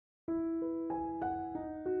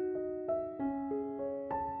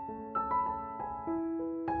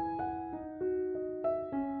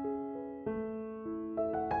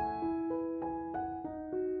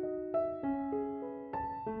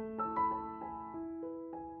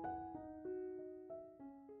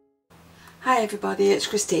Hi everybody, it's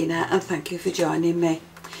Christina and thank you for joining me.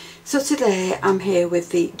 So today I'm here with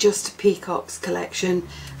the Just Peacocks collection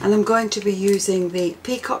and I'm going to be using the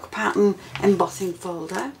Peacock pattern embossing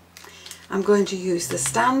folder. I'm going to use the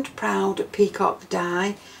Stand Proud Peacock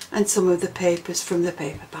die and some of the papers from the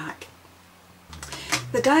paper pack.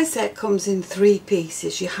 The die set comes in three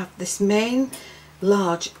pieces. You have this main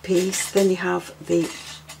large piece, then you have the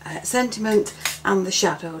sentiment and the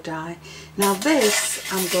shadow die. Now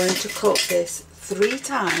this, I'm going to cut this 3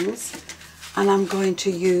 times and I'm going to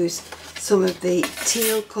use some of the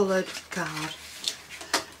teal coloured card.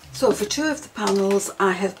 So for 2 of the panels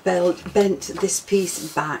I have bent this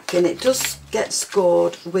piece back and it does get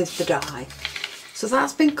scored with the die. So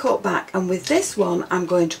that's been cut back, and with this one I'm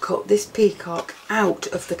going to cut this peacock out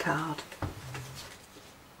of the card.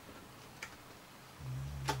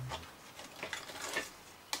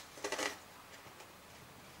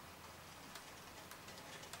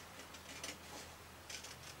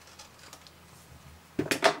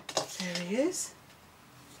 There he is.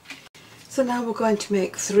 So now we're going to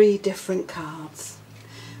make 3 different cards.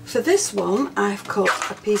 For this one I've cut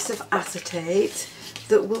a piece of acetate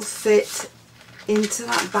that will fit into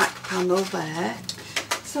that back panel there.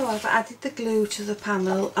 So I've added the glue to the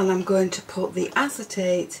panel and I'm going to put the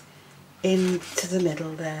acetate into the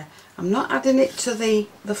middle there. I'm not adding it to the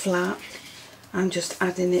flap, I'm just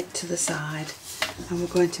adding it to the side, and we're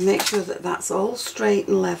going to make sure that that's all straight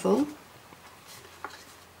and level,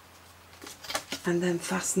 and then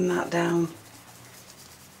fasten that down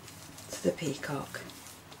to the peacock.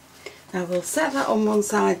 Now we'll set that on one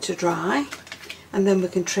side to dry and then we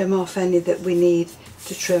can trim off any that we need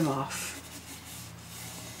to trim off.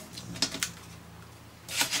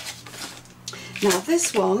 Now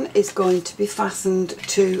this one is going to be fastened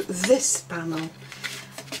to this panel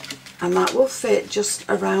and that will fit just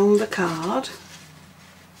around the card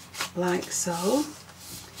like so.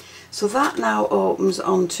 So that now opens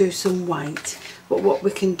onto some white, but what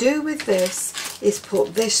we can do with this is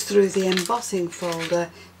put this through the embossing folder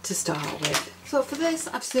to start with. So for this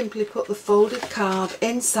I've simply put the folded card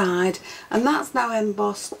inside and that's now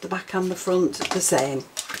embossed the back and the front the same.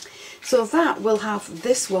 So that will have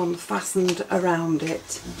this one fastened around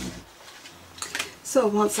it. So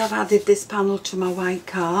once I've added this panel to my white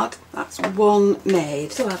card, that's one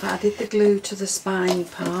made. So I've added the glue to the spine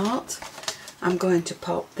part. I'm going to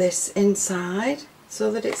pop this inside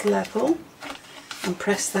so that it's level and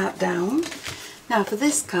press that down. Now for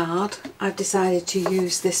this card I've decided to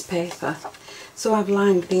use this paper. So I've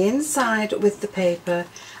lined the inside with the paper,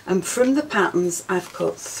 and from the patterns I've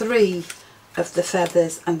cut 3 of the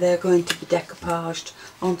feathers and they're going to be decoupaged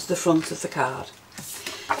onto the front of the card.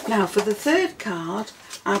 Now for the third card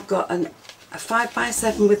I've got a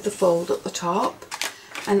 5x7 with the fold at the top,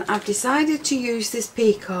 and I've decided to use this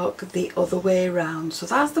peacock the other way around. So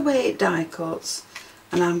that's the way it die cuts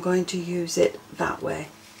and I'm going to use it that way.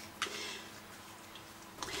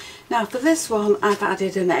 Now for this one I've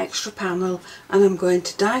added an extra panel and I'm going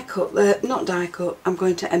to I'm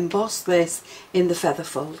going to emboss this in the feather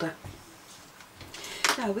folder.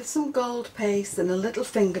 Now with some gold paste and a little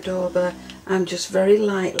finger dauber, I'm just very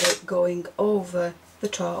lightly going over the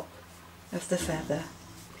top of the feather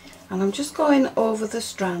and I'm just going over the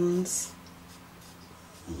strands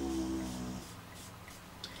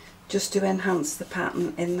just to enhance the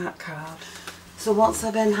pattern in that card. So once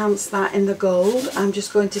I've enhanced that in the gold, I'm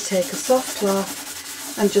just going to take a soft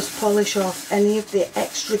cloth and just polish off any of the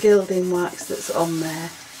extra gilding wax that's on there.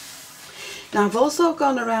 Now I've also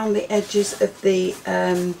gone around the edges of the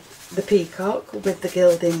peacock with the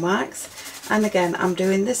gilding wax, and again I'm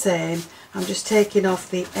doing the same. I'm just taking off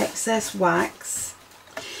the excess wax.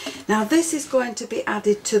 Now this is going to be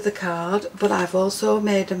added to the card, but I've also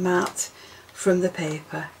made a mat from the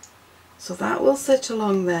paper. So that will sit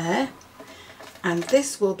along there. And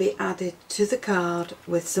this will be added to the card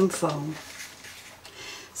with some foam.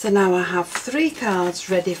 So now I have 3 cards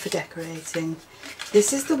ready for decorating.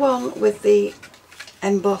 This is the one with the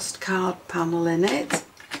embossed card panel in it.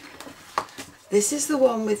 This is the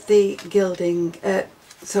one with the gilding,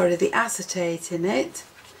 the acetate in it,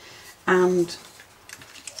 and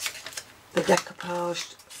the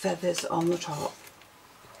decoupaged feathers on the top.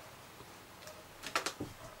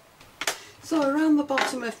 So around the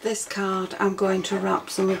bottom of this card I'm going to wrap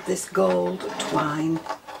some of this gold twine.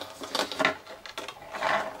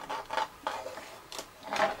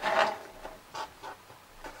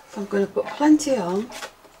 So I'm going to put plenty on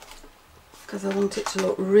because I want it to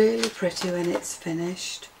look really pretty when it's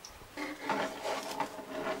finished.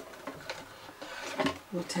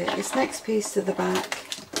 We'll take this next piece to the back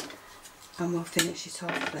and we'll finish it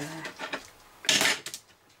off there.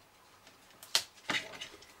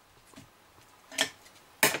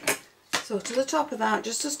 So to the top of that,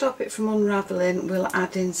 just to stop it from unravelling, we'll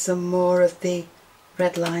add in some more of the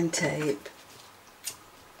red line tape.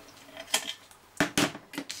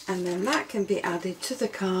 And then that can be added to the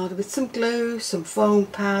card with some glue, some foam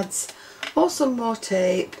pads or some more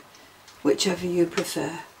tape, whichever you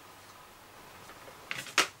prefer.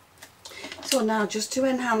 So now, just to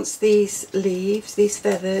enhance these leaves, these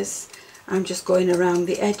feathers, I'm just going around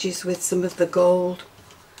the edges with some of the gold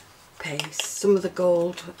paste, some of the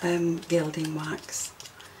gold gilding wax,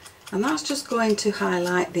 and that's just going to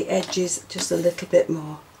highlight the edges just a little bit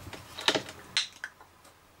more.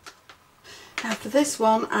 Now for this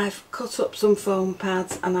one, I've cut up some foam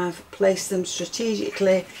pads and I've placed them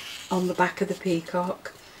strategically on the back of the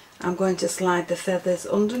peacock. I'm going to slide the feathers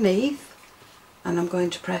underneath and I'm going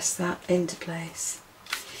to press that into place.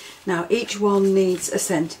 Now each one needs a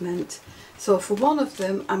sentiment. So for one of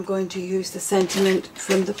them, I'm going to use the sentiment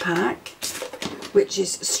from the pack, which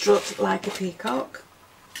is strut like a peacock.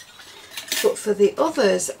 But for the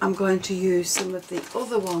others, I'm going to use some of the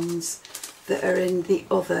other ones that are in the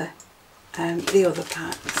other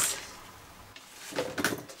packs.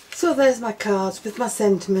 So there's my cards with my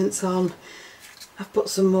sentiments on. I've put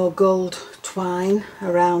some more gold twine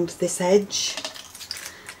around this edge,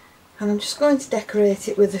 and I'm just going to decorate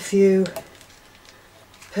it with a few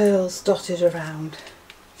pearls dotted around.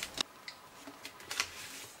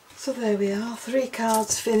 So there we are, 3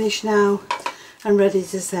 cards finished now and ready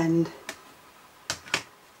to send.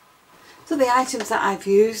 So the items that I've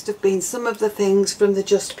used have been some of the things from the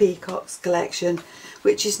Just Peacocks collection,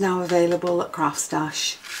 which is now available at Craft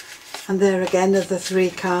Stash. And there again are the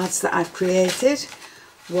 3 cards that I've created.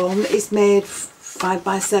 One is made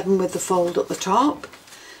 5x7 with the fold at the top.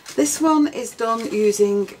 This one is done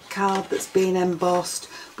using card that's been embossed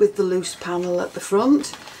with the loose panel at the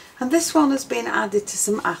front. And this one has been added to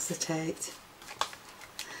some acetate.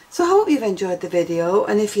 So I hope you've enjoyed the video,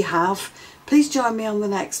 and if you have, please join me on the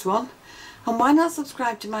next one. And why not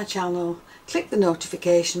subscribe to my channel, click the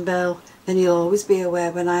notification bell, then you'll always be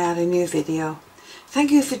aware when I add a new video.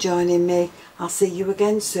 Thank you for joining me. I'll see you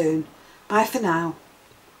again soon. Bye for now.